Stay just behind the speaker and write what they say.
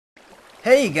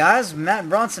Hey guys, Matt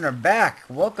and Bronson are back.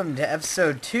 Welcome to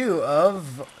episode 2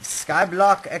 of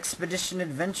Skyblock Expedition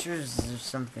Adventures or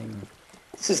something.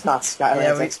 This is not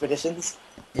Skylands Expeditions.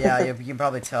 Yeah, you can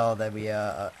probably tell that we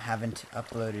haven't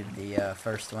uploaded the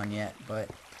first one yet, but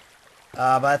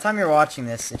by the time you're watching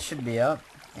this, it should be up,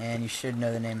 and you should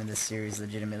know the name of this series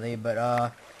legitimately,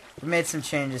 but we made some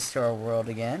changes to our world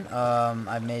again.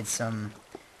 I've made some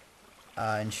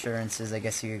insurances, I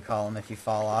guess you could call them. If you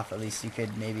fall off, at least you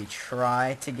could maybe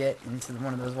try to get into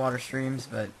one of those water streams,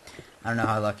 but I don't know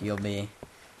how lucky you'll be.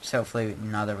 Just hopefully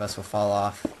neither of us will fall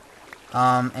off.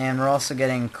 And we're also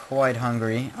getting quite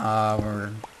hungry. We're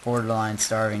borderline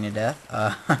starving to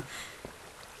death.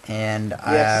 And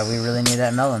yes. We really need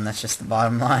that melon. That's just the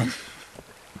bottom line.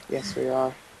 Yes, we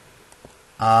are.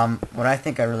 What I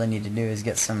think I really need to do is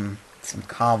get some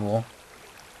cobble.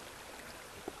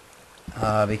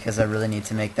 Because I really need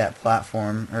to make that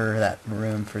platform, or that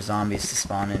room for zombies to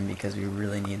spawn in, because we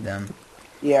really need them.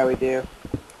 Yeah, we do.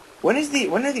 When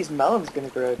are these melons gonna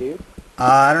grow, dude?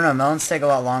 I don't know. Melons take a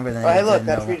lot longer than. Oh, hey, look,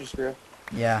 that tree just grew.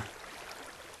 Yeah.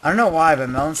 I don't know why, but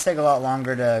melons take a lot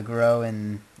longer to grow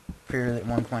in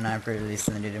 1.9 pre-release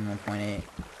than they did in 1.8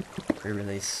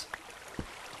 pre-release.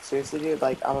 Seriously, dude,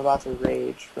 like, I'm about to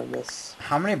rage from this.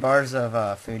 How many bars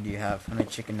of food do you have? How many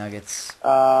chicken nuggets?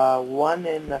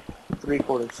 1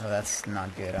 3/4. Oh, that's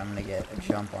not good. I'm gonna get a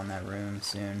jump on that room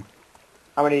soon.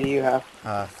 How many do you have?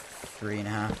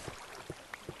 3.5.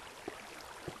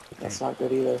 That's not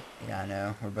good either. Yeah, I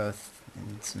know. We're both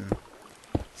in some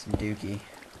dookie.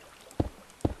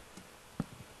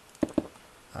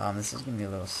 This is gonna be a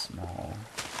little small.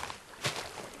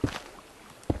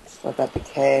 Just let that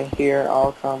decay here.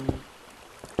 I'll come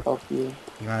help you.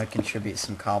 You want to contribute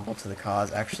some cobble to the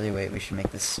cause? Actually, wait. We should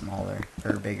make this smaller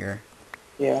or bigger.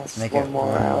 Yeah, let's make it one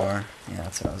more. Yeah,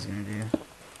 that's what I was gonna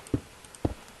do.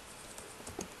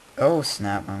 Oh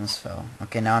snap! I almost fell.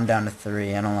 Okay, now I'm down to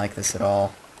 3. I don't like this at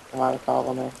all. I'm out of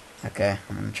cobble now. Okay,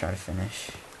 I'm gonna try to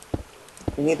finish.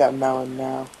 We need that melon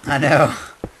now. I know.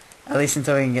 At least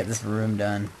until we can get this room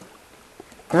done.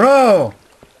 Grow!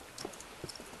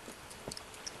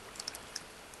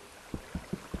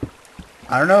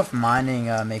 I don't know if mining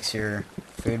makes your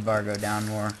food bar go down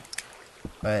more,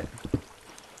 but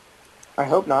I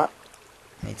hope not.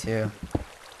 Me too.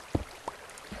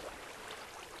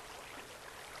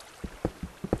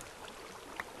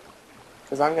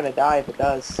 Because I'm gonna die if it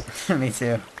does. Me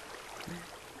too.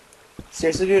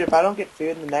 Seriously, dude, if I don't get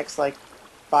food in the next, like,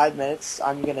 5 minutes,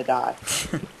 I'm gonna die.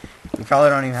 You probably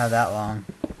don't even have that long.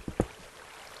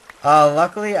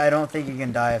 Luckily, I don't think you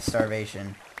can die of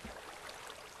starvation.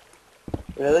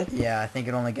 Really? Yeah, I think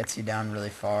it only gets you down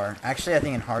really far. Actually, I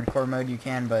think in hardcore mode you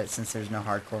can, but since there's no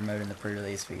hardcore mode in the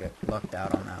pre-release, we got lucked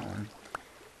out on that one.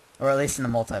 Or at least in the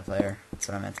multiplayer. That's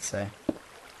what I meant to say.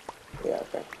 Yeah,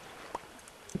 okay.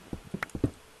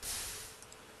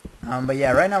 But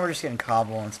yeah, right now we're just getting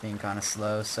cobble and it's being kind of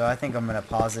slow, so I think I'm going to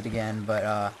pause it again, but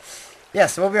yeah,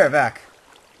 so we'll be right back.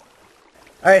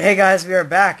 Alright, hey guys, we are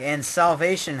back, and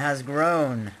salvation has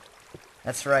grown.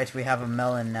 That's right, we have a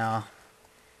melon now.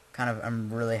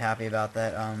 I'm really happy about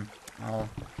that. I'll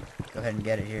go ahead and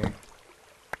get it here.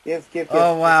 Give.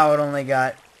 Oh wow, it only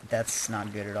got... That's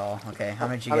not good at all. Okay, how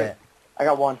many did you get? I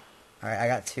got 1. Alright, I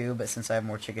got 2, but since I have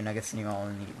more chicken nuggets than you, I'll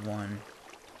only need 1.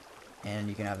 And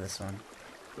you can have this one.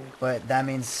 But that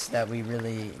means that we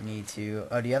really need to...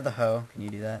 Oh, do you have the hoe? Can you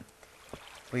do that?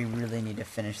 We really need to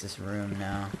finish this room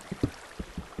now.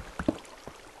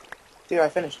 Dude, I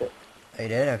finished it. Oh, you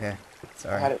did? Okay.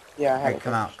 Sorry. I had it. Yeah, I had it.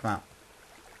 Come out.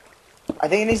 I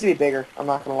think it needs to be bigger. I'm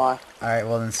not gonna lie. Alright,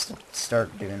 well then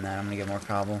start doing that. I'm gonna get more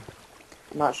cobble.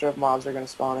 I'm not sure if mobs are gonna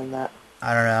spawn in that.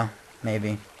 I don't know.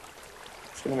 Maybe.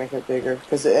 Just gonna make it bigger.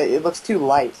 Because it looks too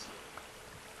light.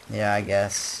 Yeah, I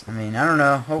guess. I mean, I don't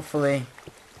know. Hopefully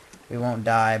we won't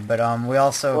die, but we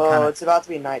also well, it's about to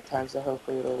be nighttime, so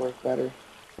hopefully it'll work better.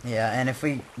 Yeah, and if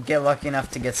we get lucky enough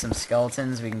to get some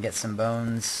skeletons, we can get some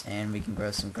bones, and we can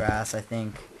grow some grass, I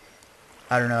think.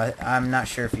 I don't know. I'm not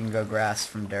sure if you can grow grass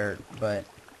from dirt, but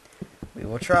we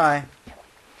will try.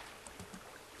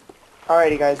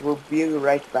 Alrighty, guys. We'll be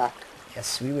right back.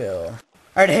 Yes, we will.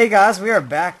 Alright, hey guys, we are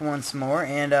back once more,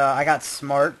 and I got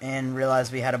smart and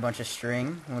realized we had a bunch of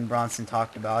string when Bronson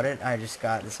talked about it. I just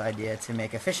got this idea to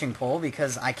make a fishing pole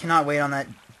because I cannot wait on that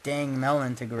dang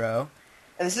melon to grow.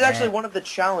 And this is actually one of the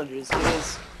challenges. It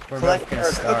is collect or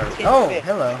cook 10 fish.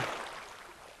 Hello.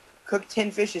 Cook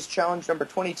 10 fish is challenge number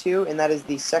 22, and that is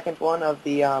the second one of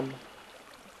the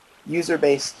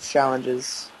user-based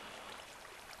challenges.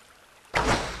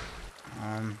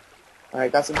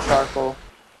 Alright, got some charcoal.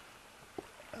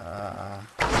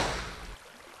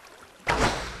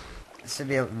 This would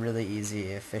be really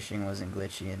easy if fishing wasn't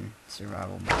glitchy and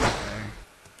survival multiplayer.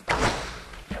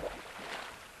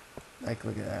 Like,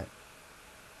 look at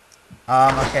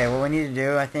that. Okay, what we need to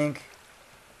do, I think,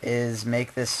 is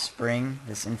make this spring,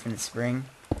 this infinite spring.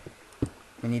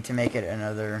 We need to make it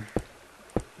another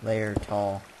layer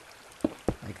tall,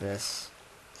 like this.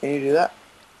 Can you do that?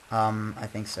 I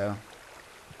think so.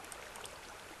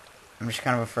 I'm just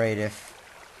kind of afraid if...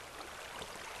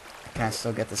 Can I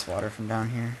still get this water from down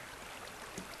here?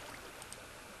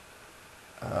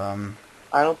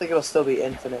 I don't think it'll still be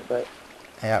infinite, but...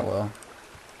 Yeah, it will.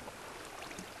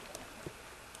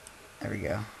 There we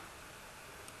go.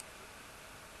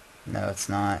 No, it's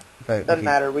not. But doesn't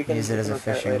matter. We can use it as a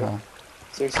repair it fishing later. hole.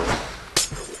 Seriously.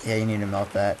 Yeah, you need to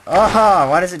melt that. Oh,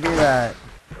 why does it do that?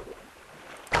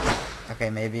 Okay,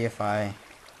 maybe if I...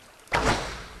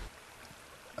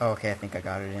 Oh, okay, I think I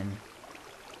got it in.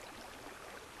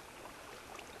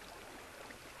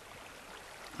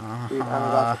 Dude, I'm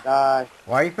about to die.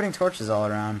 Why are you putting torches all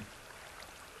around?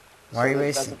 Why are you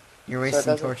wasting... You're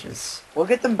wasting torches. We'll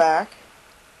get them back.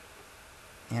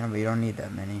 Yeah, but you don't need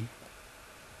that many.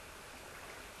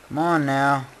 Come on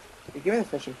now. You give me the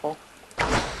fishing pole.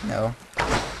 No.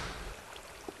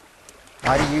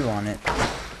 Why do you want it?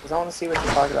 Because I want to see what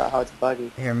you're talking about, how it's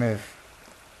buggy. Here, move.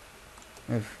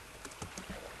 Move.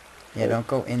 Yeah, don't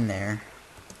go in there.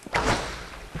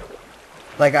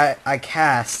 Like, I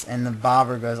cast, and the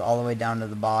bobber goes all the way down to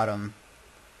the bottom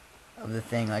of the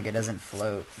thing, like it doesn't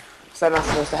float. Is that not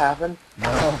supposed to happen?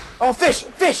 No. Oh, fish!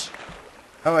 Fish!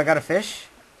 Oh, I got a fish?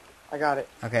 I got it.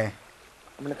 Okay.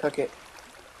 I'm gonna cook it.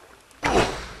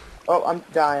 Oh, I'm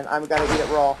dying. I'm gonna eat it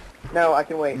raw. No, I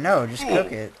can wait. No, just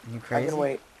cook it. You crazy? I can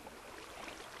wait.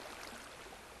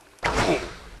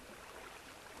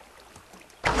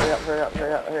 Hurry up, hurry up,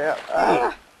 hurry up, hurry up.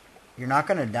 Ah! You're not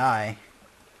gonna die.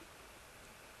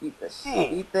 Eat this.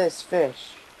 Eat this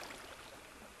fish.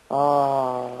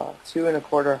 Ah, 2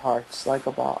 1/4 hearts, like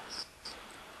a boss.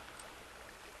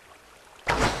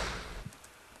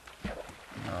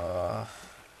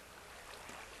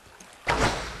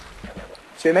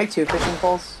 Should we make 2 fishing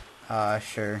poles?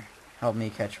 Sure. Help me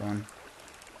catch one.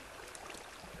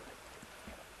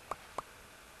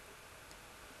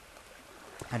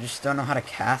 I just don't know how to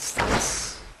cast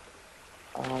this.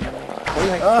 How do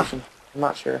you make a fishing? I'm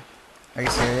not sure. Are you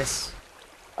serious?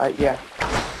 Yeah.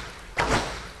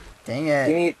 Dang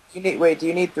it. Do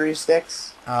you need 3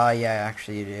 sticks? Yeah,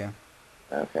 actually you do.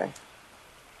 Okay.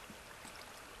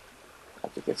 I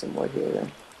have to get some wood here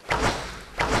then.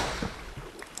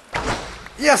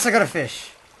 Yes, I got a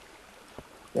fish!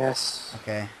 Yes.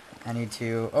 Okay, I need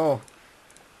to... Oh!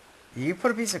 Did you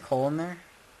put a piece of coal in there?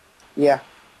 Yeah.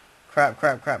 Crap,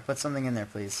 crap, crap. Put something in there,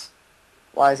 please.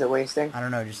 Why is it wasting? I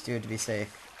don't know, just do it to be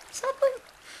safe. Something?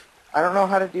 I don't know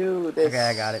how to do this. Okay,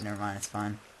 I got it. Never mind, it's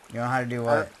fine. You know how to do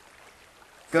what?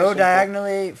 Go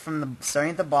diagonally from the...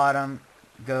 Starting at the bottom,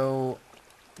 go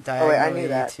diagonally I knew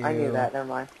that. to... I knew that. Never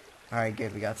mind. Alright,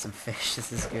 good. We got some fish.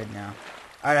 This is good now.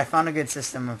 Alright, I found a good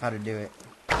system of how to do it.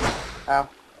 How?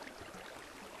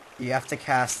 You have to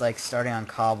cast, like, starting on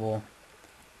cobble,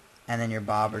 and then your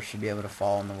bobber should be able to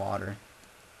fall in the water.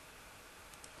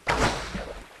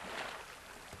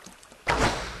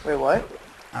 Wait, what?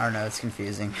 I don't know, it's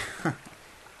confusing.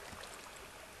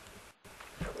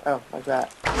 Oh, like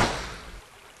that.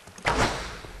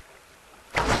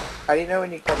 How do you know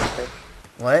when you catch a fish?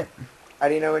 What? How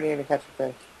do you know when you're gonna catch a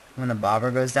fish? When the bobber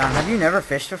goes down. Have you never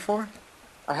fished before?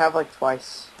 I have like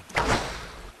twice.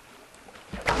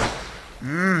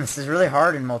 This is really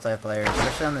hard in multiplayer,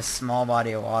 especially on this small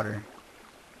body of water.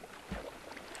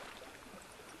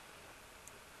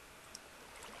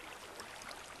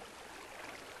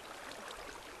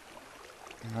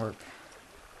 Warp.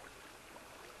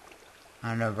 I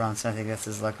don't know, Bronson. I think that's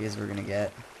as lucky as we're gonna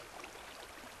get.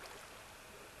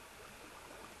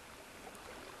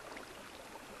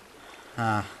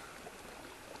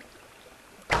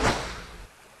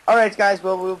 Alright guys,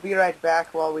 well we'll be right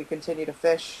back while we continue to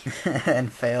fish.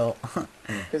 And fail.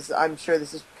 Because I'm sure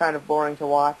this is kind of boring to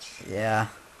watch. Yeah.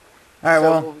 Alright, So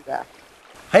well. we'll be back.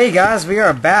 Hey guys, we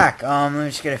are back. Let me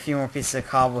just get a few more pieces of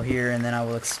cobble here, and then I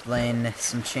will explain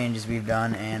some changes we've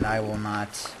done, and I will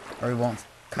not, or we won't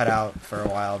cut out for a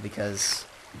while, because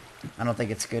I don't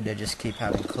think it's good to just keep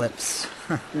having clips.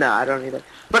 No, I don't either.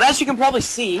 But as you can probably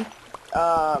see,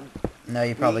 No,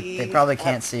 they probably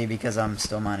can't see because I'm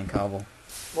still mining cobble.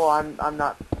 well, I'm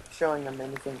not showing them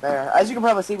anything there. As you can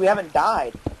probably see, we haven't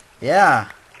died. Yeah.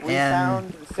 We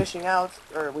found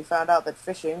out that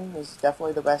fishing is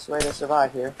definitely the best way to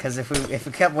survive here. Because if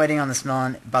we kept waiting on this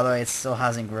melon, by the way, it still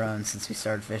hasn't grown since we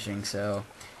started fishing, so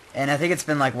And I think it's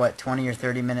been like, what, 20 or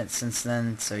 30 minutes since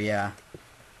then, so yeah.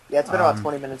 Yeah, it's been about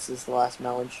 20 minutes since the last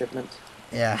melon shipment.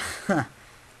 Yeah.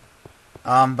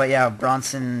 But yeah,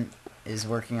 Bronson is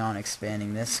working on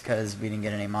expanding this because we didn't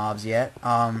get any mobs yet.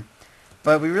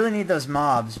 But we really need those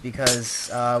mobs because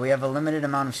we have a limited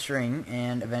amount of string,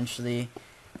 and eventually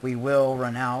we will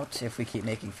run out if we keep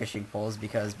making fishing poles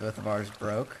because both of ours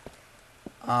broke.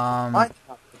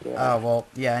 Oh, well,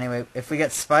 yeah, anyway, if we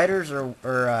get spiders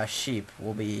or sheep,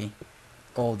 we'll be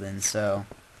golden, so...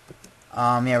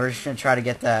 yeah, we're just going to try to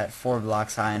get that 4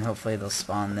 blocks high, and hopefully they'll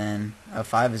spawn then. Oh,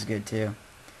 5 is good, too.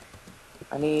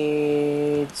 I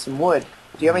need some wood.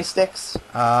 Do you have any sticks?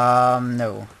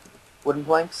 No. Wooden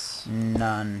planks?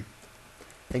 None.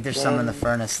 I think there's some in the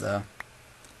furnace, though.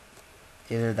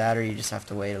 Either that or you just have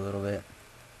to wait a little bit.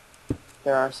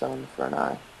 There are some in the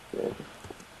furnace. Good.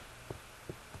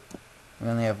 We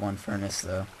only have 1 furnace,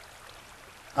 though.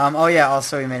 Oh yeah,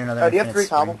 also we made another do you have 3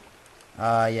 cobble?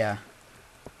 Yeah.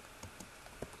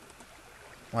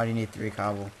 Why do you need 3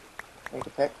 cobble? Make a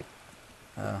pick.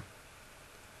 Oh.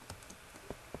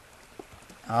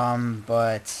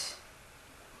 But...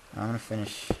 I'm gonna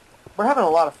finish... We're having a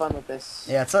lot of fun with this.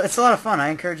 Yeah, it's a lot of fun. I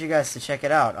encourage you guys to check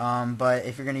it out. But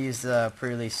if you're gonna use the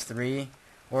pre-release 3,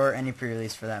 or any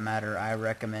pre-release for that matter, I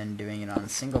recommend doing it on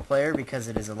single player because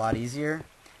it is a lot easier.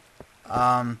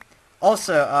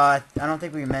 Also, I don't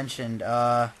think we mentioned,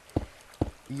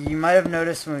 you might have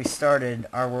noticed when we started,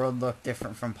 our world looked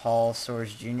different from Paul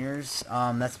Soares Jr.'s.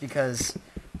 That's because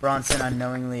Bronson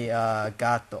unknowingly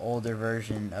got the older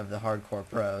version of the Hardcore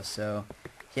Pro, so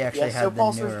he actually had the newer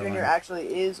Paul Soares Jr. one.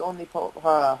 actually is on the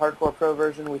Hardcore Pro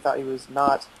version. We thought he was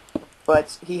not,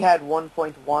 but he had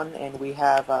 1.1, and we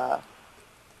have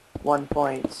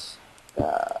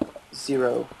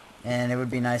 1.0. And it would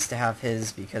be nice to have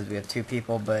his because we have 2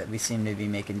 people, but we seem to be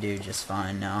making do just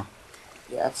fine now.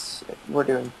 Yes, we're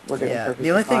doing perfectly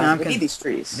the only thing fine. We need these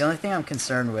trees. The only thing I'm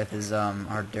concerned with is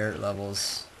our dirt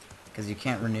levels, because you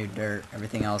can't renew dirt.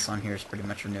 Everything else on here is pretty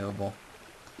much renewable.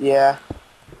 Yeah.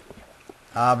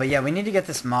 But yeah, we need to get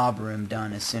this mob room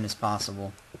done as soon as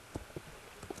possible.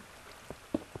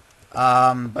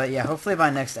 But yeah, hopefully by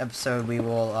next episode we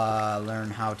will learn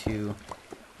how to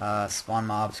spawn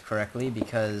mobs correctly,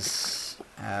 because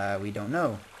we don't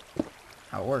know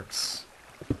how it works.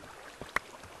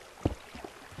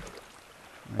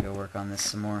 I'm gonna go work on this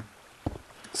some more.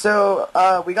 So,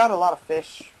 we got a lot of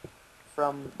fish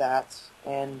from that,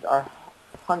 and our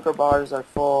hunger bars are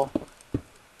full.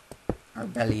 Our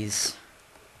bellies.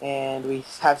 And we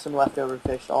have some leftover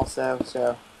fish also,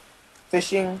 so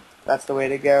fishing, that's the way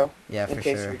to go. Yeah, for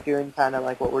sure. In case you're doing kind of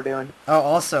like what we're doing. Oh,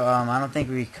 also, I don't think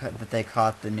that they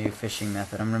caught the new fishing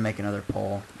method. I'm gonna make another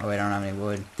pole. Oh wait, I don't have any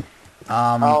wood.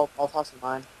 I'll toss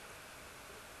mine.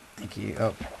 Thank you.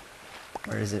 Oh,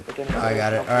 where is it? Oh, I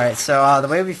got it. Alright, so the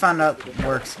way we found out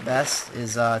works best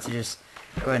is to just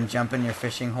go ahead and jump in your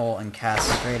fishing hole and cast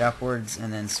straight upwards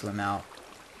and then swim out.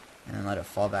 And then let it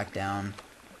fall back down.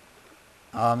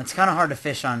 It's kind of hard to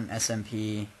fish on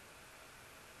SMP,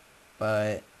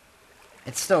 but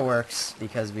it still works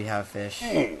because we have fish.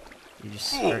 You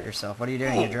just hurt yourself. What are you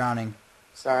doing? You're drowning.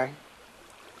 Sorry.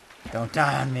 Don't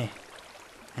die on me.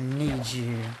 I need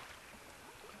you.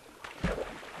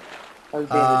 I was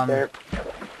being a derp.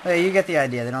 Hey, you get the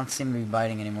idea. They don't seem to be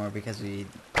biting anymore because we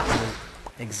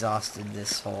exhausted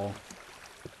this hole.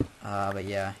 But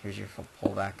yeah, here's your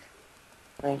pullback.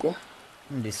 Thank you.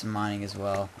 I'm gonna do some mining as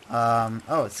well.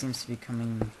 Oh, it seems to be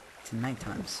coming to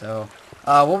nighttime, so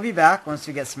we'll be back once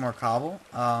we get some more cobble.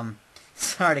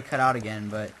 Sorry to cut out again,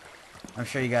 but I'm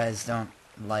sure you guys don't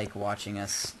like watching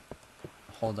us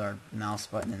hold our mouse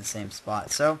button in the same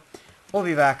spot, so we'll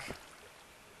be back.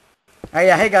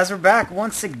 Yeah, hey guys, we're back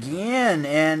once again,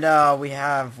 and we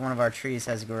have one of our trees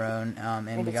has grown,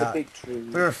 and it's a big tree.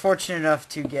 we were fortunate enough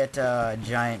to get a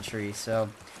giant tree, so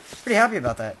pretty happy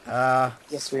about that.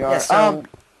 Yes, we are. Yeah, so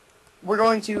we're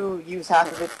going to use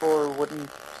half of it for wooden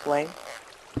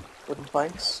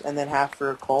planks, and then half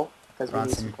for coal, because we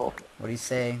need some coal. What do you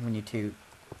say when you toot?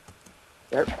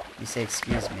 Derp. You say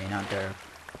excuse me, not derp.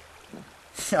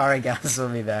 Alright guys, we'll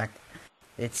be back.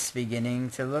 It's beginning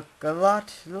to look a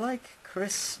lot like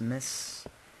Christmas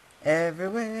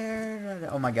everywhere.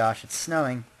 Oh my gosh, it's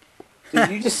snowing.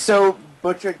 Dude, you just so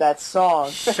butchered that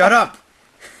song. Shut up!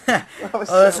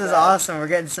 Oh, this is awesome. We're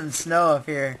getting some snow up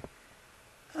here.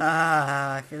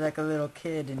 I feel like a little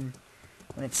kid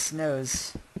when it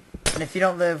snows. And if you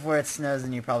don't live where it snows,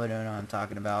 then you probably don't know what I'm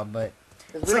talking about, but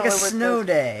it's like a snow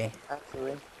day.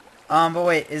 Actually. But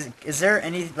wait, is there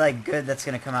any, like, good that's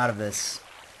gonna come out of this?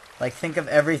 Like, think of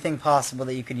everything possible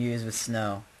that you could use with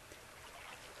snow.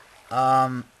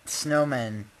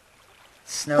 Snowmen.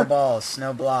 snowballs,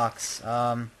 snow blocks.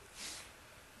 I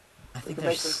We think can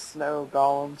make some there's... snow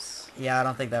golems. Yeah, I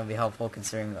don't think that would be helpful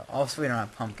considering... Also, we don't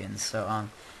have pumpkins, so,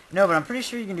 no, but I'm pretty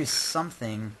sure you can do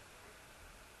something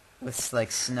with,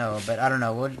 like, snow, but I don't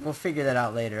know. We'll figure that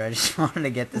out later. I just wanted to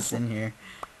get this in here.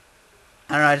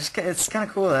 I don't know, it's kind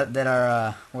of cool that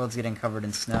our world's getting covered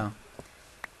in snow.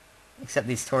 Except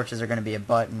these torches are going to be a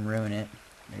butt and ruin it.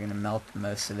 They're going to melt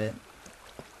most of it.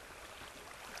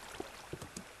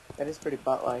 That is pretty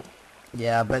butt-like.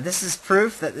 Yeah, but this is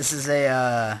proof that this is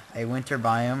a winter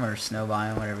biome or snow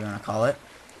biome, whatever you want to call it.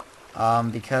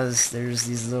 Because there's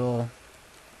these little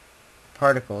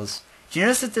particles. Do you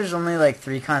notice that there's only like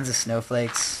 3 kinds of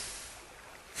snowflakes?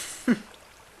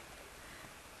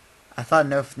 I thought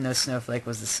no snowflake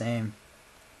was the same.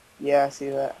 Yeah, I see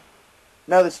that.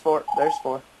 No, there's 4. There's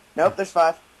 4. Nope, there's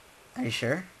 5. Are you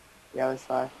sure? Yeah, there's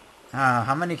 5. I don't know.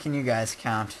 How many can you guys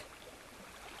count?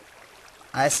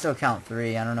 I still count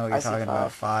 3. I don't know what you're talking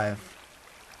about. 5.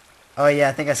 Oh yeah,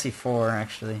 I think I see 4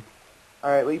 actually.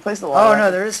 Alright, will you place the water? Oh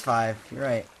no, there is 5. You're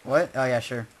right. What? Oh yeah,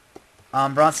 sure.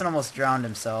 Bronson almost drowned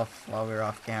himself while we were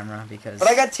off camera because... But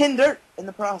I got tin dirt in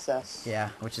the process. Yeah,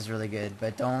 which is really good.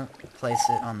 But don't place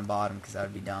it on the bottom because that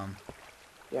would be dumb.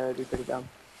 Yeah, that'd be pretty dumb.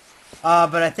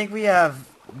 But I think we have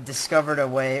discovered a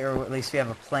way, or at least we have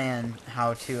a plan,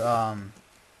 how to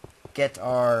get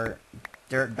our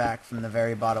dirt back from the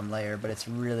very bottom layer, but it's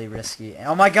really risky.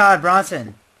 Oh my god,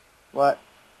 Bronson! What?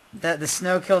 The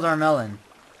snow killed our melon.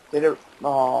 Did it?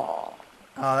 Oh.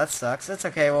 Oh, that sucks. That's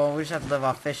okay. Well, we just have to live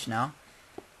off fish now.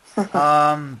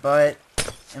 But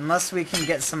unless we can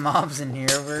get some mobs in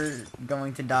here, we're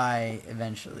going to die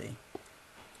eventually.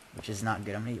 Which is not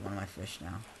good. I'm going to eat one of my fish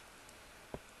now.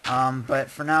 But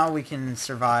for now, we can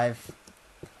survive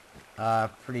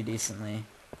pretty decently.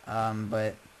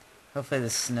 But hopefully the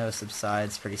snow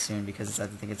subsides pretty soon because I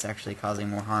think it's actually causing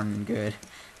more harm than good.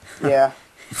 Yeah.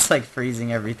 It's like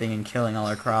freezing everything and killing all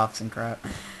our crops and crap.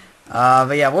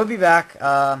 But yeah, we'll be back.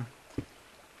 I'm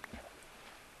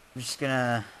just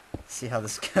gonna see how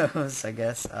this goes, I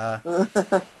guess.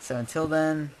 So until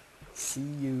then, see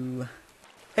you.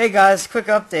 Hey guys, quick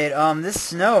update. This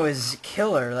snow is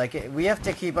killer. Like, we have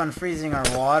to keep unfreezing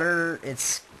our water.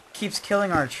 It keeps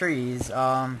killing our trees.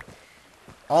 All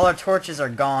our torches are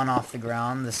gone off the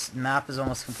ground. This map is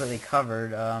almost completely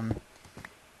covered.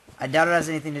 I doubt it has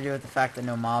anything to do with the fact that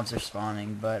no mobs are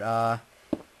spawning, but,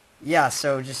 yeah,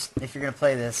 so just, if you're going to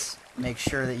play this, make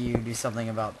sure that you do something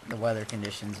about the weather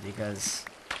conditions, because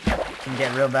it can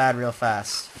get real bad real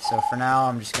fast. So for now,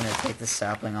 I'm just going to take this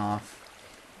sapling off,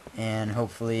 and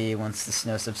hopefully once the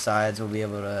snow subsides, we'll be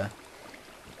able to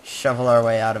shovel our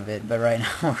way out of it. But right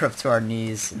now, we're up to our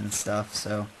knees and stuff,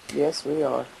 so... Yes, we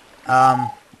are.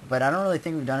 But I don't really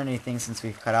think we've done anything since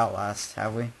we've cut out last,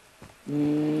 have we?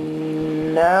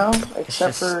 No,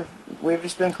 except for we've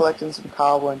just been collecting some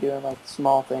cobble and doing like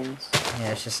small things.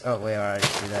 Yeah, it's just... Oh, wait, I already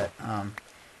see that.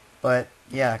 But,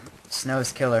 yeah,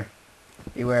 snow's killer.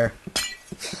 Beware.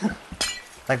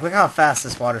 Like, look how fast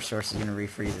this water source is going to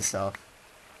refreeze itself.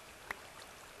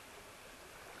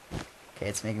 Okay,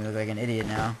 it's making me look like an idiot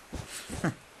now. I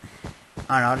don't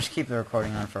know, I'll just keep the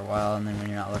recording on for a while, and then when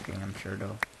you're not looking, I'm sure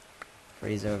it'll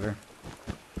freeze over.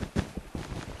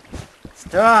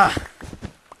 Stop!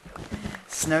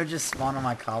 Snow just spawned on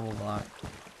my cobble block.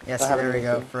 Yeah, so there we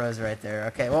go, froze right there.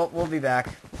 Okay, well, we'll be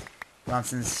back.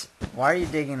 Nonsense. Why are you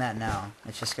digging that now?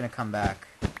 It's just gonna come back.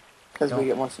 Because we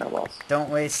get more snowballs. Don't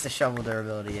waste the shovel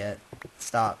durability yet.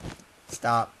 Stop.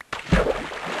 Stop.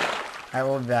 Alright,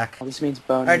 we'll be back. Well, this means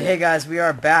bone. Alright, hey guys, we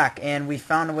are back, and we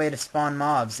found a way to spawn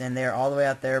mobs, and they're all the way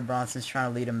out there. Bronson's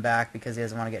trying to lead them back because he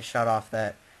doesn't want to get shot off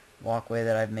that walkway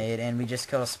that I've made, and we just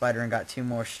killed a spider and got 2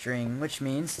 more string, which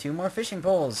means 2 more fishing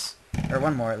poles. Or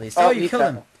 1 more, at least. Oh, you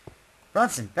killed him.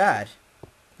 Bronson, bad.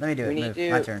 Let me do it.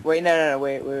 Move. My turn. Wait, no,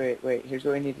 wait. Here's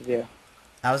what we need to do.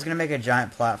 I was going to make a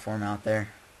giant platform out there.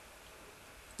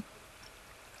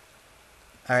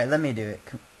 Alright, let me do it.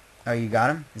 Oh, you got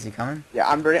him? Is he coming? Yeah,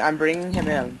 I'm bringing him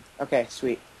in. Okay,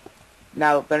 sweet.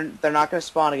 Now, they're not going to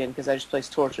spawn again because I just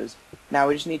placed torches. Now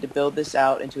we just need to build this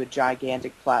out into a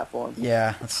gigantic platform.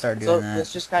 Yeah, let's start doing that. So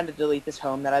let's just kind of delete this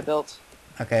home that I built.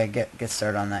 Okay, get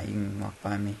started on that. You can walk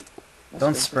by me.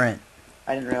 Don't sprint.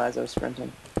 I didn't realize I was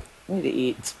sprinting. I need to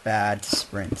eat. It's bad to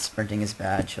sprint. Sprinting is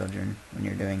bad, children, when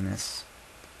you're doing this.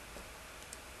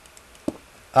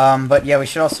 But yeah, we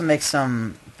should also make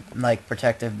some, like,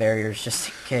 protective barriers just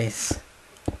in case.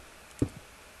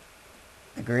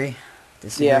 Agree?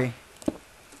 Disagree? Yeah.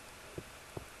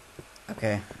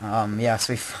 Okay, yeah,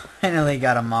 so we finally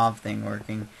got a mob thing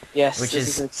working. Yes, which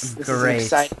this is is great. an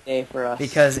exciting day for us.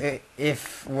 Because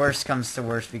if worst comes to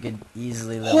worst, we could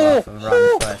easily live off of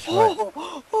rotten flesh. What?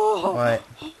 What?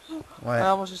 I What?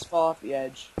 almost just fall off the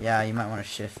edge. Yeah, you might want to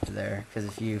shift there, because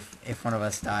if one of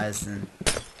us dies, then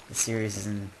the series is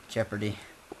in jeopardy.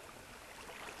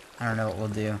 I don't know what we'll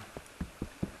do.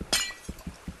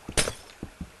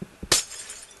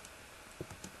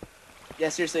 Yeah,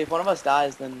 seriously, if one of us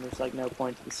dies, then there's like no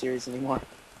point to the series anymore.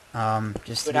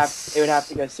 Just It to would have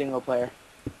to go single player.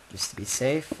 just to be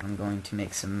safe, I'm going to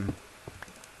make some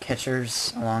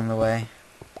catchers along the way.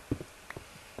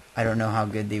 I don't know how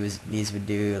good these would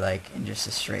do, like, in just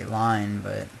a straight line,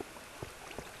 but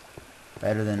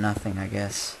better than nothing, I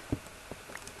guess.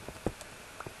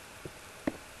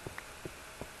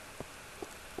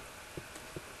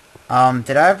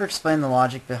 Did I ever explain the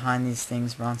logic behind these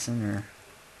things, Bronson,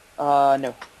 or?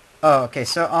 No. Oh, okay,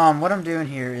 so, what I'm doing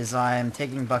here is I am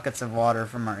taking buckets of water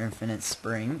from our infinite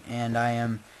spring, and I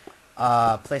am,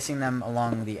 placing them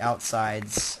along the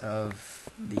outsides of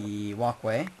the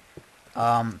walkway.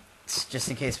 Just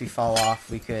in case we fall off,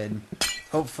 we could,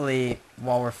 hopefully,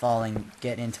 while we're falling,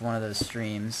 get into one of those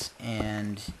streams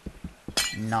and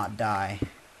not die,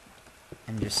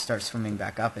 and just start swimming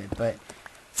back up it. But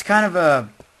it's kind of a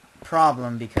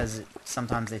problem because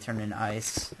sometimes they turn into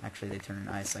ice. Actually, they turn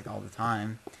into ice like all the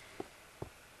time.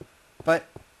 But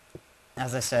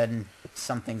as I said,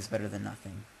 something's better than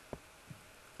nothing.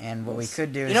 And what we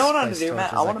could do is, you know what I'm gonna place do,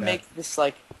 Matt? torches I want like to that. make this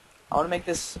like, I want to make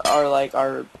this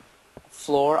our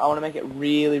floor. I want to make it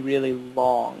really, really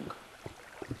long.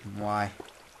 Why?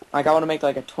 Like I want to make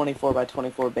like a 24 by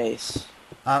 24 base.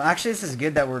 Actually, this is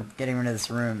good that we're getting rid of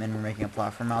this room and we're making a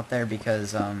platform out there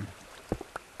because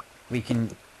we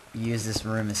can use this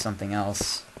room as something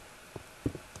else.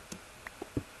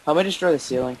 How about I destroy the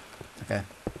ceiling? Okay.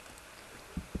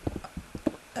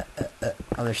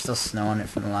 Oh, there's still snow on it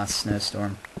from the last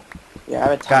snowstorm. Yeah, I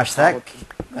have a ton Gosh, of that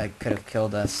cobble. could have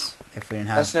killed us if we didn't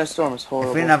That have. snowstorm was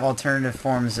horrible. If we didn't have alternative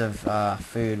forms of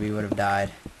food, we would have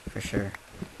died for sure.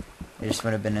 It just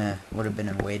would have been a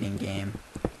waiting game.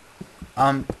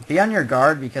 Be on your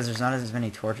guard because there's not as many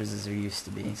torches as there used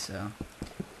to be, so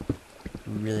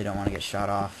we really don't want to get shot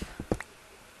off.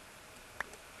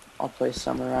 I'll place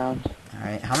some around. All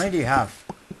right, how many do you have?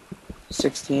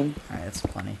 16. All right, that's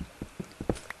plenty.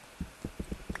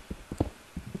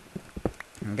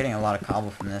 I'm getting a lot of cobble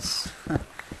from this.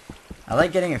 I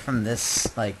like getting it from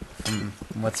this, like, from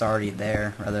what's already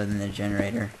there, rather than the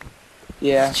generator.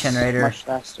 Yeah, The generator much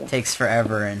faster. takes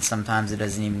forever, and sometimes it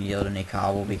doesn't even yield any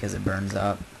cobble because it burns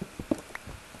up.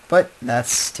 But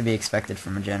that's to be expected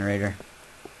from a generator.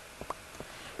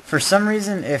 For some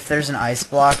reason, if there's an ice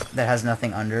block that has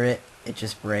nothing under it, it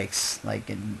just breaks. Like,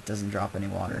 it doesn't drop any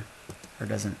water. Or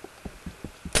doesn't,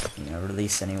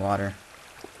 release any water.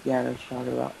 Yeah, I know what you're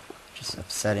talking about. Just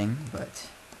upsetting, but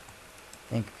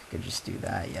I think I could just do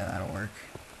that. Yeah, that'll work.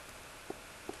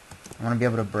 I want to be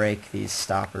able to break these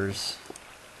stoppers.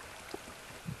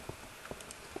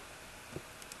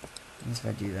 If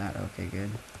I do that, okay, good.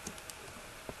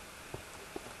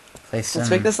 Place some.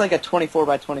 Let's make this like a 24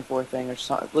 by 24 thing or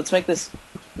something. Let's make this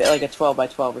like a 12 by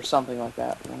 12 or something like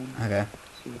that. 1, Okay.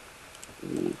 2,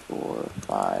 3, 4,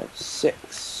 5,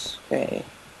 6. Okay.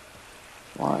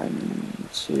 1,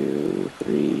 2,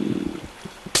 3,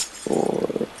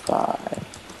 4, 5.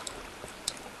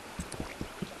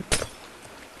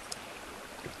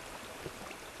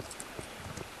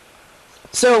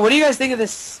 So, what do you guys think of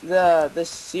this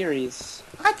series?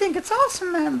 I think it's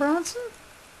awesome, man, Bronson.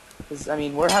 'Cause, I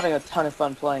mean, we're having a ton of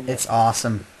fun playing it. It's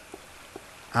awesome.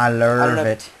 I love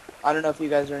it. I don't know if you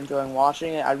guys are enjoying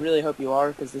watching it. I really hope you are,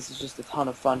 because this is just a ton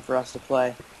of fun for us to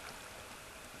play.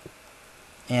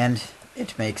 And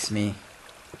it makes me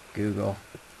Google.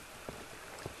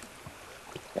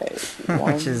 Okay,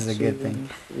 Which is a good thing.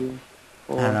 3,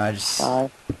 4, I don't know, I just...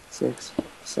 5, 6,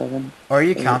 7, Or are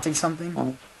you 8, counting something?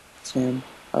 9, 10,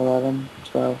 11,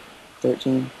 12,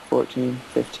 13, 14,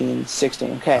 15,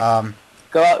 16. Okay.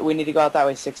 Go out. We need to go out that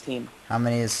way. 16. How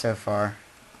many is so far?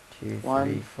 2,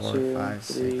 1, 3, 4, 2, 5,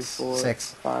 3, 6, 4,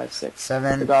 6, 5, 6.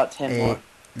 7, About 10 8, more.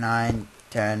 9,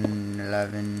 10,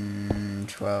 11,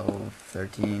 12,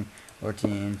 13,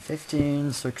 14,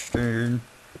 15, 16.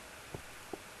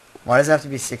 Why does it have to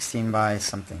be 16 by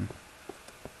something?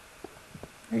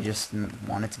 Or you just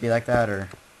want it to be like that, or?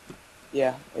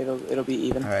 Yeah, it'll be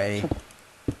even. Alrighty.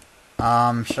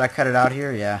 Should I cut it out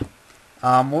here? Yeah.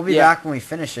 We'll be Yeah. back when we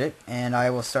finish it, and I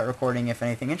will start recording if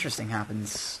anything interesting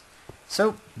happens.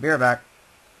 So, be right back.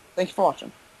 Thank you for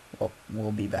watching. Well,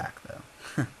 we'll be back, though.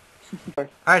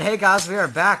 Alright, hey guys, we are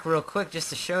back real quick just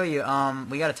to show you.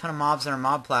 We got a ton of mobs on our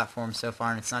mob platform so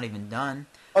far, and it's not even done.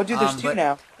 Oh, dude, there's 2 but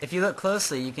now. If you look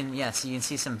closely, you can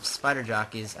see some spider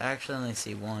jockeys. I actually only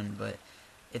see one, but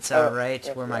it's Oh, right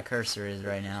yeah, where yeah. my cursor is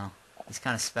right now. He's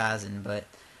kind of spazzing, but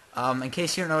in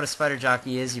case you don't know what a spider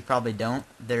jockey is, you probably don't.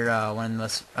 They're one of the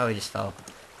most... Oh, he just fell.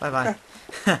 Bye-bye.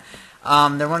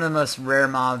 They're one of the most rare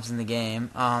mobs in the game.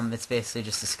 It's basically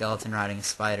just a skeleton riding a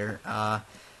spider. I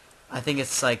think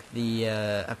it's like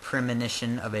a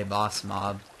premonition of a boss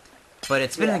mob. But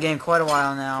it's been in the game quite a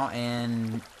while now,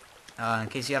 and in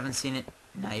case you haven't seen it,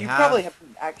 now you have. You probably have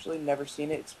actually never seen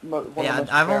it. It's one of the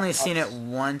most I've rare only mobs. seen it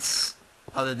once,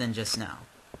 other than just now.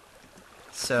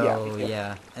 So,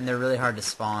 yeah, and they're really hard to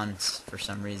spawn for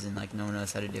some reason, like no one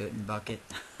knows how to do it in Bucket.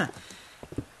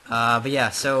 But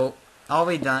yeah, so all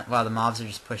we've done... Wow, the mobs are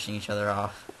just pushing each other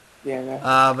off. Yeah,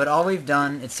 no. But all we've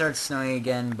done... It started snowing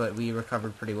again, but we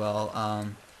recovered pretty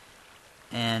well.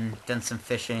 And done some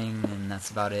fishing, and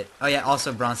that's about it. Oh yeah,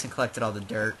 also Bronson collected all the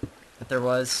dirt that there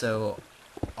was, so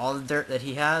all the dirt that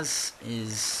he has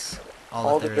is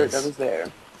all that there dirt is. that was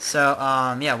there. So,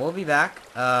 yeah, we'll be back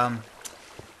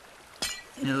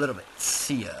in a little bit.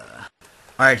 See ya.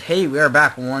 Alright, hey, we are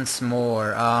back once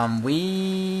more.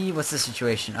 What's the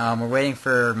situation? We're waiting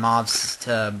for mobs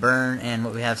to burn, and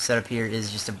what we have set up here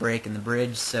is just a break in the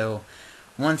bridge, so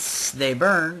once they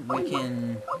burn, we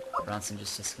can... Bronson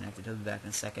just disconnected. He'll be back in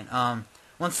a second.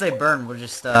 Once they burn, we'll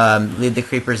just lead the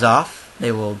creepers off.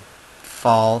 They will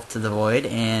fall to the void,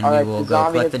 and we will go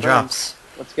collect the drops.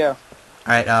 Let's go.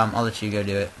 Alright, I'll let you go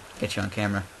do it. Get you on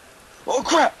camera. Oh,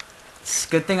 crap! It's a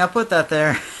good thing I put that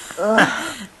there.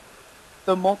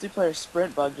 The multiplayer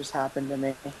sprint bug just happened to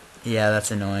me. Yeah,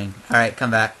 that's annoying. Alright, come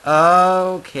back.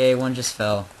 Okay, one just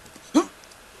fell.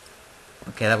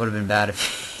 Okay, that would have been bad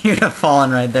if you'd have fallen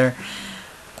right there.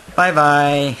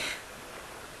 Bye-bye.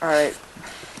 Alright.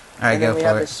 Alright, go for it. we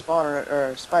have this spawner,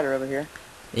 or spider over here.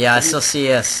 Yeah, I still see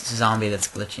a zombie that's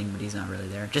glitching, but he's not really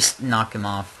there. Just knock him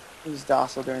off. He's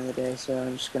docile during the day, so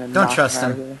I'm just gonna Don't knock trust him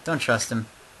out of him. here. Don't trust him.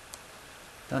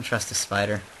 Don't trust the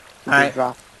spider. He did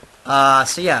drop.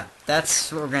 So yeah,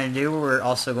 that's what we're going to do. We're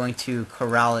also going to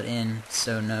corral it in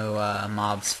so no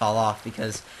mobs fall off,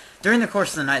 because during the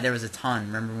course of the night there was a ton.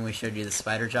 Remember when we showed you the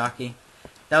spider jockey?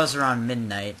 That was around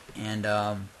midnight, and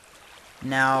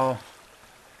now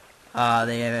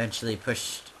they eventually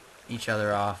pushed each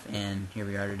other off, and here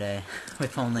we are today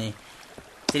with only...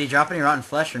 Did he drop any rotten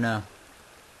flesh or no?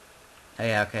 Oh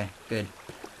yeah, okay, good.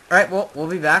 Alright, well, we'll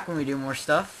be back when we do more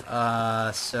stuff,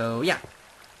 so yeah.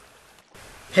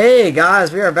 Hey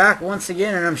guys, we are back once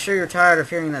again, and I'm sure you're tired of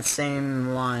hearing that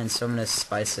same line, so I'm going to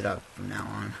spice it up from now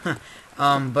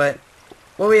on. But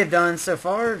what we have done so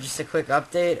far, just a quick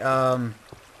update,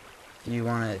 if you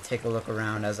want to take a look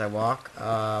around as I walk.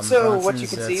 So what you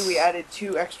can see, we added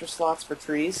 2 extra slots for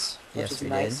trees, which is a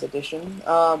nice addition.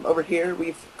 Over here,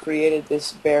 we've created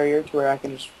this barrier to where I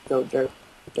can just go dirt.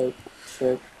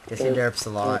 Guess he derps a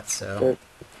lot, so...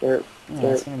 Dirt.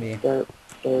 It's gonna be... Dirt.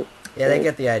 Yeah, they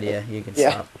get the idea. You can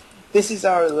stop. This is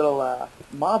our little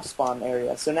mob spawn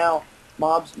area. So now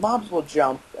mobs will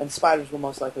jump, and spiders will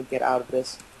most likely get out of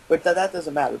this. But that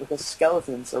doesn't matter, because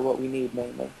skeletons are what we need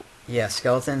mainly. Yeah,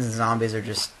 skeletons and zombies are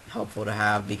just helpful to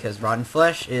have, because rotten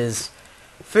flesh is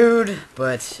food,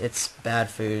 but it's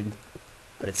bad food.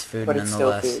 But it's food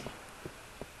nonetheless. Still food.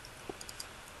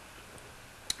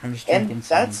 I'm just drinking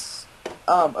some... that's...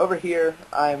 over here,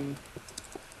 Don't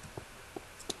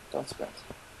sprint.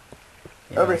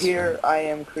 Yeah, over here, I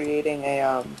am creating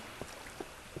a,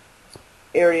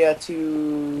 area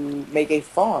to make a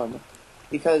farm,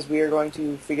 because we are going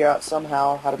to figure out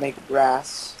somehow how to make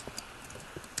grass.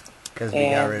 Because we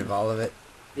got rid of all of it?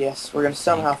 Yes, we're going to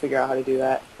somehow figure out how to do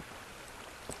that.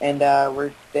 And,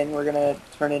 we're going to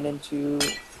turn it into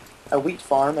a wheat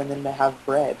farm, and then have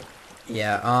bread.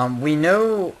 Yeah, we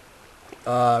know...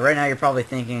 right now you're probably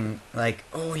thinking, like,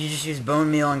 oh, you just use bone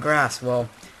meal and grass. Well,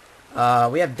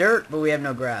 we have dirt, but we have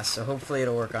no grass, so hopefully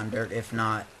it'll work on dirt. If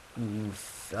not,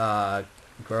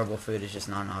 growable food is just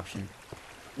not an option.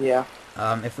 Yeah.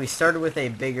 If we started with a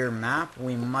bigger map,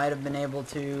 we might have been able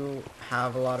to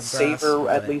have a lot of grass. Savor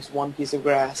at least one piece of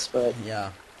grass, but...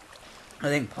 Yeah. I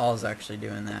think Paul's actually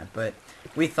doing that, but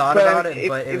we thought about it,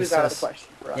 but it was out so... of the question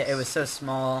for us. Yeah, it was so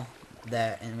small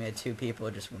that, and we had 2 people,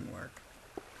 it just wouldn't work.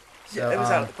 So, yeah, it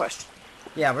was out of the question.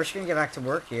 Yeah, we're just gonna get back to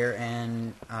work here,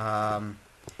 and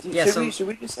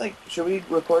should we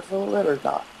record for a little bit or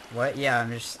not? What? Yeah,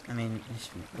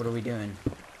 what are we doing?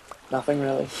 Nothing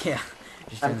really. Yeah,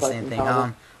 just doing the same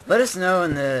thing. Let us know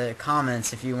in the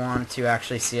comments if you want to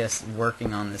actually see us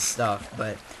working on this stuff.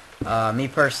 But me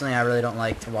personally, I really don't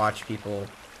like to watch people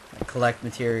collect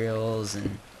materials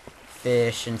and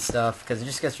fish and stuff, because it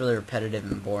just gets really repetitive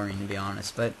and boring, to be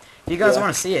honest. But if you guys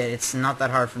want to see it, it's not that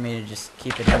hard for me to just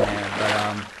keep it in there.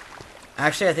 But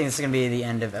actually, I think this is going to be the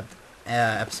end of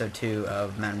episode 2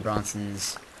 of Matt and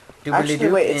Bronson's Doobly Actually,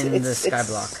 doop wait, in the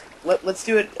Skyblock. Let's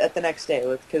do it at the next day,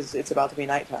 because it's about to be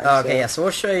nighttime. Oh, okay, yeah, so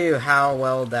we'll show you how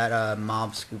well that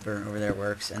mob scooper over there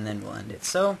works, and then we'll end it.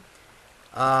 So,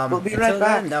 We'll be until right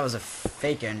back. then, that was a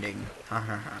fake ending. Ha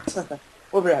ha ha.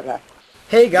 We'll be right back.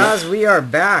 Hey guys, we are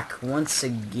back once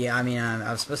again. I mean,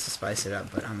 I was supposed to spice it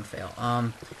up, but I'm a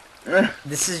fail.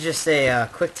 This is just a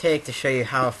quick take to show you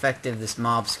how effective this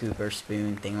mob scooper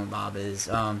spoon thingamabob is.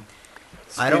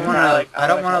 I don't want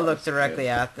to look directly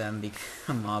at them because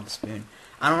mob spoon.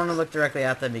 I don't want to look directly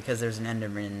at them because there's an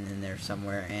Enderman in there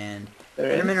somewhere, and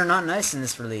Endermen are not nice in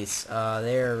this release.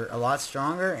 They're a lot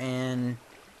stronger, and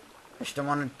I just don't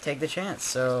want to take the chance.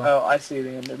 So. Oh, I see the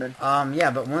Enderman.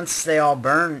 Yeah, but once they all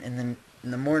burn in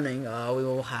the morning, we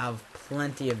will have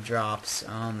plenty of drops.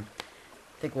 I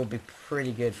think we'll be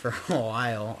pretty good for a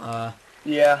while.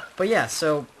 Yeah. But yeah,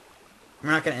 so we're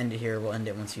not gonna end it here. We'll end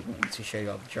it once we show you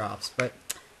all the drops. But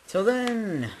till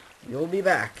then, you'll be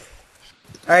back.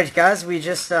 Alright guys, we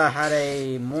just had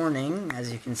a morning,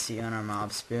 as you can see on our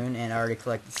mob spoon, and I already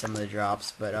collected some of the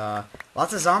drops, but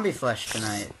lots of zombie flesh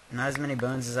tonight. Not as many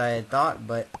bones as I had thought,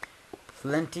 but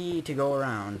plenty to go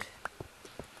around.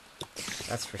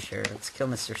 That's for sure. Let's kill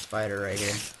Mr. Spider right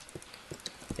here.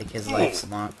 Take his life's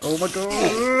long. Oh my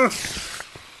god!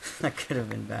 That could have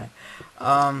been bad.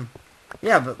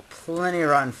 Yeah, but plenty of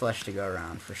rotten flesh to go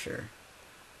around, for sure.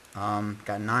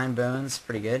 Got 9 bones,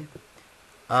 pretty good.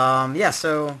 Yeah,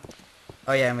 so...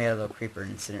 Oh yeah, and we had a little creeper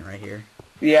incident right here.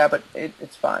 Yeah, but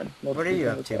it's fine. What are you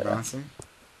up to, Bronson?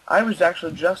 I was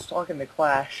actually just talking to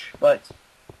Clash, but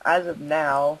as of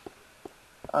now,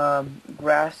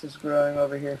 grass is growing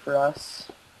over here for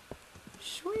us.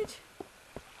 Sweet.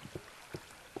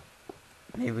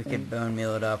 Maybe we can bone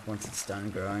meal it up once it's done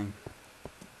growing.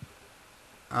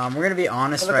 We're gonna be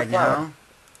honest right now.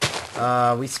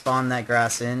 We spawned that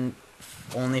grass in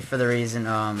only for the reason,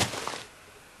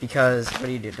 because, what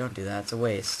do you do? Don't do that. It's a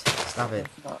waste. Stop it.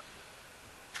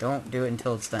 Don't do it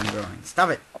until it's done growing. Stop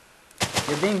it.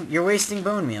 You're wasting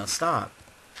bone meal. Stop.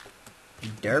 You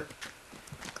derp.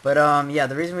 But, yeah,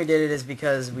 the reason we did it is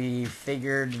because we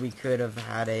figured we could have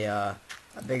had a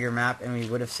bigger map, and we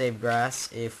would have saved grass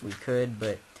if we could,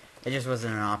 but it just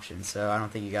wasn't an option, so I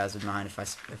don't think you guys would mind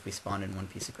if we spawned in one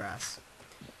piece of grass.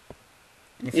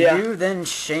 And if you do, then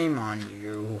shame on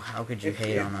you. How could you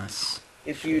hate on us?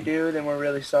 If you do, then we're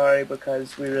really sorry,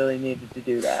 because we really needed to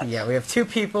do that. Yeah, we have 2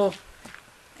 people,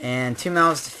 and 2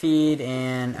 mouths to feed,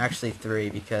 and actually 3,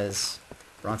 because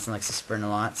Bronson likes to sprint a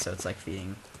lot, so it's like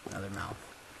feeding another mouth.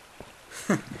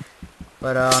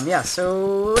 But, yeah,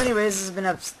 so anyways, this has been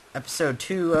episode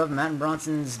 2 of Matt and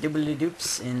Bronson's Doobly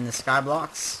Doops in the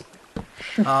Skyblocks.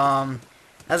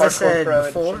 As I said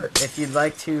before, if you'd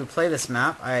like to play this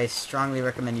map, I strongly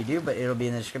recommend you do, but it'll be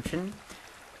in the description.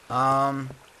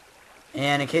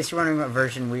 And in case you're wondering what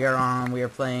version we are on, we are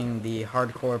playing the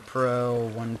Hardcore Pro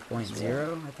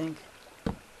 1.0, I think.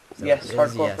 Yes,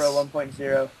 Hardcore Pro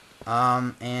 1.0.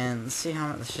 And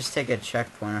let's just take a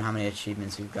checkpoint on how many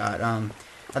achievements we've got.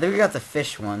 I think we got the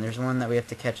fish one. There's one that we have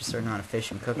to catch a certain amount of fish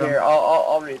and cook them. Here,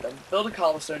 I'll read them. Build a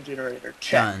cobblestone generator.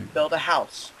 Check. Done. Build a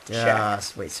house. Check.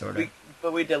 Wait, sort of.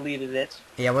 But we deleted it.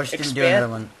 Yeah, we're just going to do another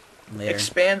one later.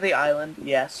 Expand the island.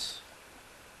 Yes.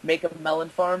 Make a melon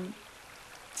farm.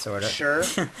 Sort of. Sure.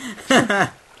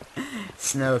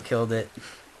 Snow killed it.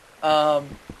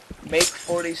 Make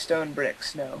 40 stone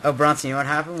bricks. No. Oh, Bronson, you know what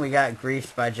happened? We got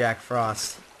griefed by Jack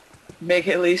Frost. Make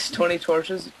at least 20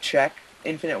 torches. Check.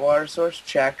 Infinite water source.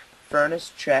 Check.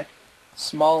 Furnace. Check.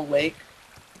 Small lake.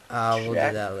 We'll do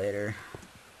that later.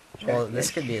 Check. Well, this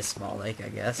could be a small lake, I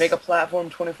guess. Make a platform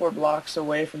 24 blocks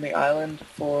away from the island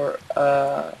for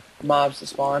mobs to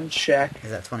spawn. Check.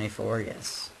 Is that 24?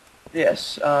 Yes.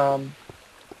 Yes.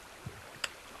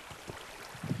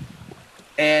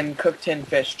 And cook 10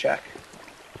 fish. Check.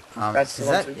 That's the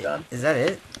ones we've done. Is that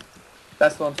it?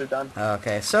 That's the ones we've done.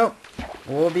 Okay, so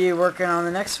we'll be working on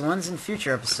the next ones in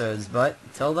future episodes, but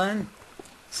till then,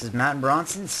 this is Matt and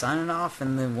Bronson signing off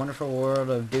in the wonderful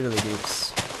world of Doodly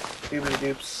Doops. Doodly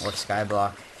Doops. Or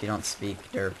Skyblock, if you don't speak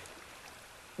derp.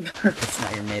 It's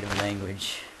not your native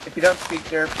language. If you don't speak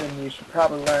derp, then you should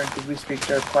probably learn, because we speak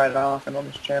derp quite often on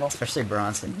this channel. Especially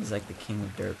Bronson, he's like the king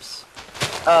of derps.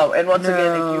 Oh, and once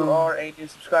again, if you are a new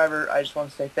subscriber, I just want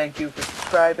to say thank you for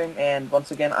subscribing, and once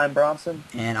again, I'm Bronson.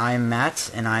 And I'm Matt,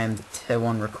 and I am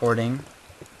T1 Recording.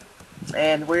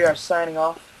 And we are signing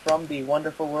off from the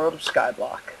wonderful world of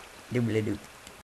Skyblock. Doobly doop.